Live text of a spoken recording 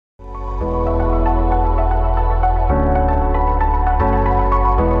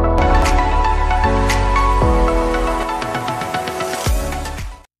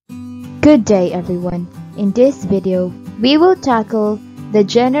Good day everyone. In this video, we will tackle the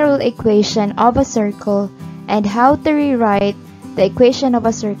general equation of a circle and how to rewrite the equation of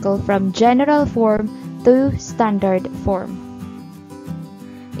a circle from general form to standard form.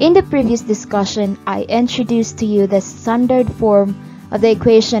 In the previous discussion, I introduced to you the standard form of the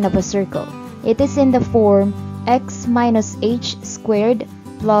equation of a circle. It is in the form x minus h squared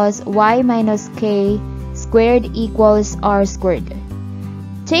plus y minus k squared equals r squared.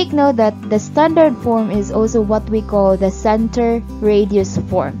 Take note that the standard form is also what we call the center radius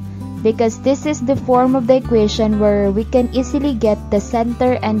form, because this is the form of the equation where we can easily get the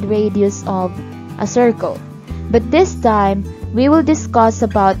center and radius of a circle. But this time, we will discuss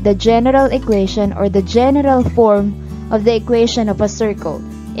about the general equation or the general form of the equation of a circle.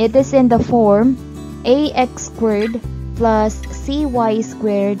 It is in the form ax squared plus cy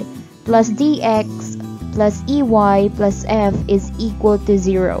squared plus dx plus ey plus f is equal to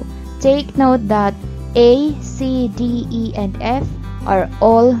 0. Take note that a, c, d, e, and f are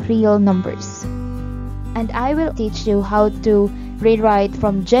all real numbers. And I will teach you how to rewrite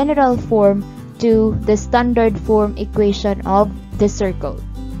from general form to the standard form equation of the circle.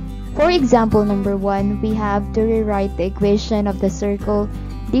 For example number 1, we have to rewrite the equation of the circle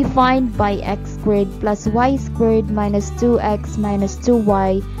defined by x squared plus y squared minus 2x minus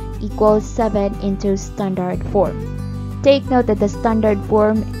 2y equals 7 into standard form. Take note that the standard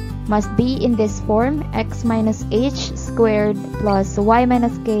form must be in this form: x minus h squared plus y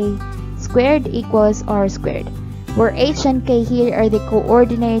minus k squared equals r squared, where h and k here are the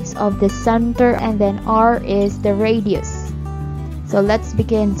coordinates of the center and then r is the radius. So let's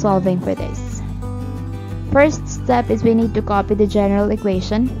begin solving for this. First step is we need to copy the general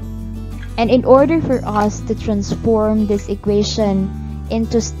equation, and in order for us to transform this equation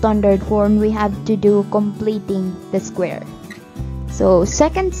into standard form, we have to do completing the square. So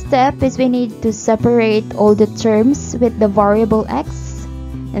second step is we need to separate all the terms with the variable x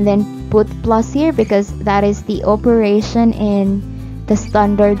and then put plus here because that is the operation in the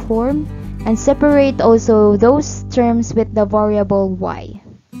standard form, and separate also those terms with the variable y.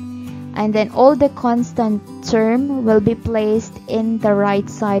 And then all the constant term will be placed in the right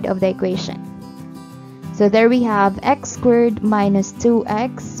side of the equation. So there we have x squared minus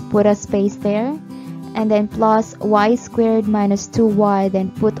 2x, put a space there, and then plus y squared minus 2y, then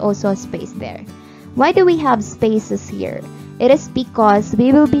put also a space there. Why do we have spaces here? It is because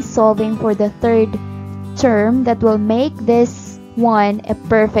we will be solving for the third term that will make this one a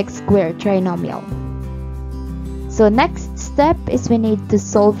perfect square trinomial. So next step is we need to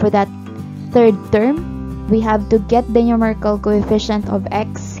solve for that third term. We have to get the numerical coefficient of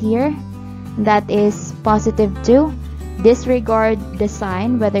x here. That is positive 2. Disregard the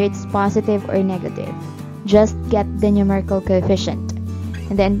sign whether it's positive or negative. Just get the numerical coefficient.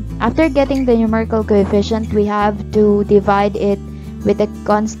 And then after getting the numerical coefficient, we have to divide it with a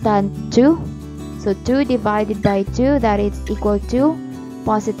constant 2. So 2 divided by 2, that is equal to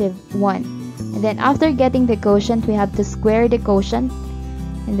positive 1. And then after getting the quotient, we have to square the quotient,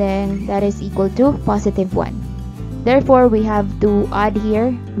 and then that is equal to positive 1. Therefore, we have to add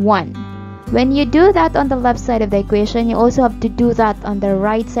here 1. When you do that on the left side of the equation, you also have to do that on the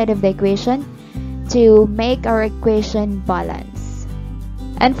right side of the equation to make our equation balance.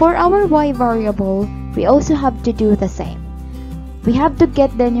 And for our y variable, we also have to do the same. We have to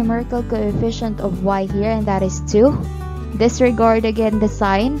get the numerical coefficient of y here, and that is 2. Disregard again the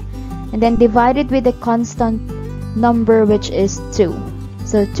sign, and then divide it with the constant number, which is 2.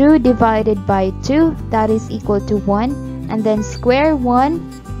 So 2 divided by 2, that is equal to 1, and then square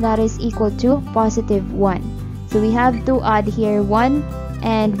 1, that is equal to positive 1. So we have to add here 1,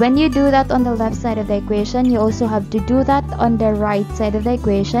 and when you do that on the left side of the equation, you also have to do that on the right side of the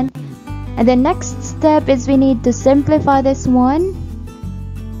equation. And the next step is we need to simplify this one.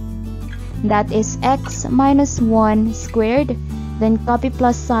 That is x minus 1 squared, then copy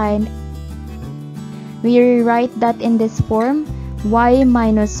plus sign. We rewrite that in this form, y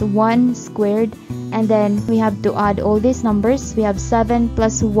minus 1 squared, and then we have to add all these numbers. We have 7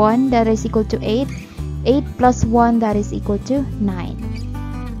 plus 1, that is equal to 8. 8 plus 1, that is equal to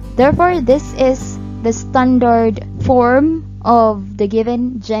 9. Therefore, this is the standard form of the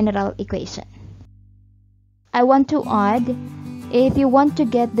given general equation. I want to add, if you want to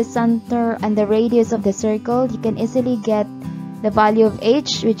get the center and the radius of the circle, you can easily get the value of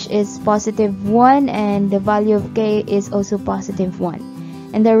h, which is positive 1, and the value of k is also positive 1.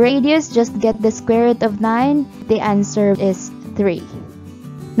 And the radius, just get the square root of 9. The answer is 3.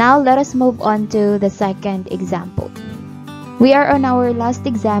 Now let us move on to the second example. We are on our last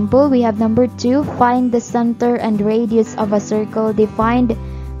example. We have number 2. Find the center and radius of a circle defined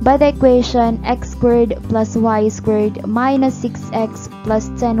by the equation x squared plus y squared minus 6x plus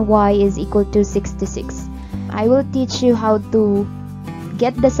 10y is equal to 66. I will teach you how to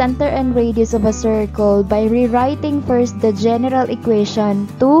get the center and radius of a circle by rewriting first the general equation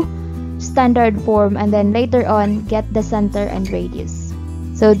to standard form and then later on get the center and radius.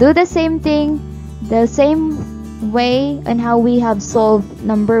 So do the same thing, the same way on how we have solved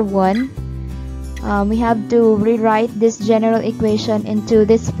number 1. We have to rewrite this general equation into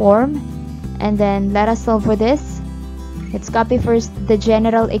this form, and then let us solve for this. Let's copy first the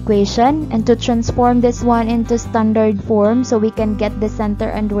general equation, and to transform this one into standard form so we can get the center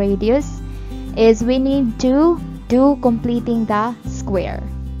and radius is we need to do completing the square.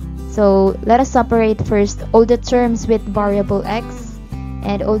 So let us separate first all the terms with variable x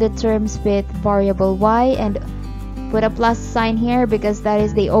and all the terms with variable y, and put a plus sign here because that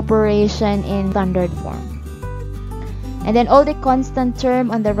is the operation in standard form. And then all the constant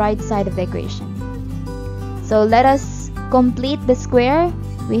term on the right side of the equation. So let us complete the square.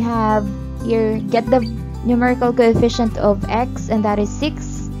 We have here, get the numerical coefficient of x, and that is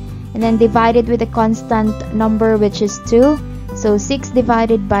 6. And then divide it with a constant number which is 2. So 6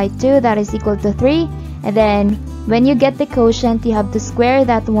 divided by 2, that is equal to 3. And then when you get the quotient, you have to square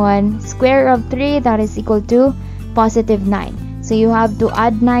that one. Square of 3, that is equal to positive 9. So you have to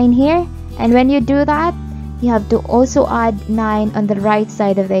add 9 here, and when you do that, you have to also add 9 on the right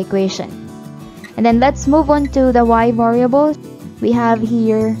side of the equation. And then let's move on to the y variable. We have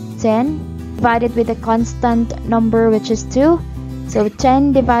here 10 divided with a constant number which is 2. So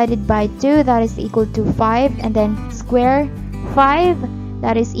 10 divided by 2, that is equal to 5, and then square 5,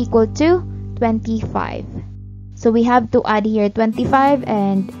 that is equal to 25. So we have to add here 25,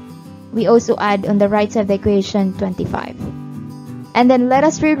 and we also add on the right side of the equation 25. And then let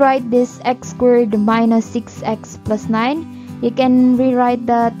us rewrite this x squared minus 6x plus 9. You can rewrite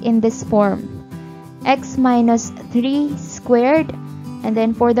that in this form. X minus 3 squared, and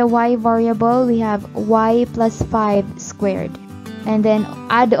then for the y variable we have y plus 5 squared. And then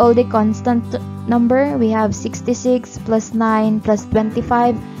add all the constant number. We have 66 plus 9 plus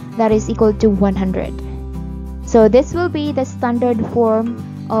 25, that is equal to 100. So this will be the standard form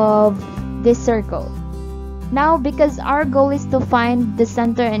of this circle. Now, because our goal is to find the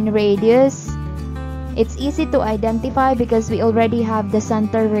center and radius, it's easy to identify because we already have the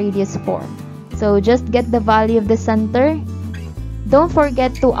center radius form. So just get the value of the center. Don't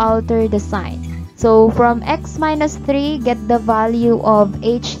forget to alter the sign. So from x minus 3, get the value of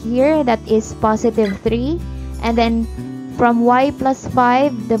h here, that is positive 3. And then from y plus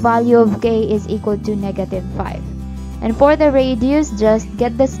 5, the value of k is equal to negative 5. And for the radius, just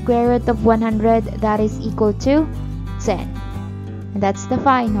get the square root of 100, that is equal to 10. And that's the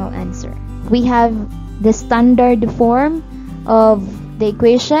final answer. We have the standard form of the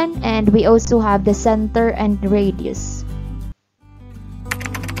equation, and we also have the center and radius.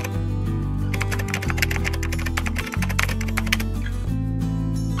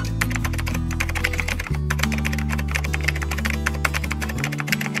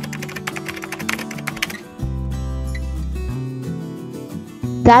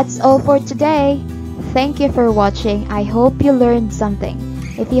 That's all for today. Thank you for watching. I hope you learned something.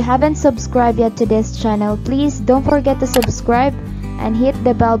 If you haven't subscribed yet to this channel, please don't forget to subscribe and hit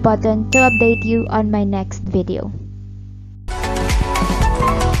the bell button to update you on my next video.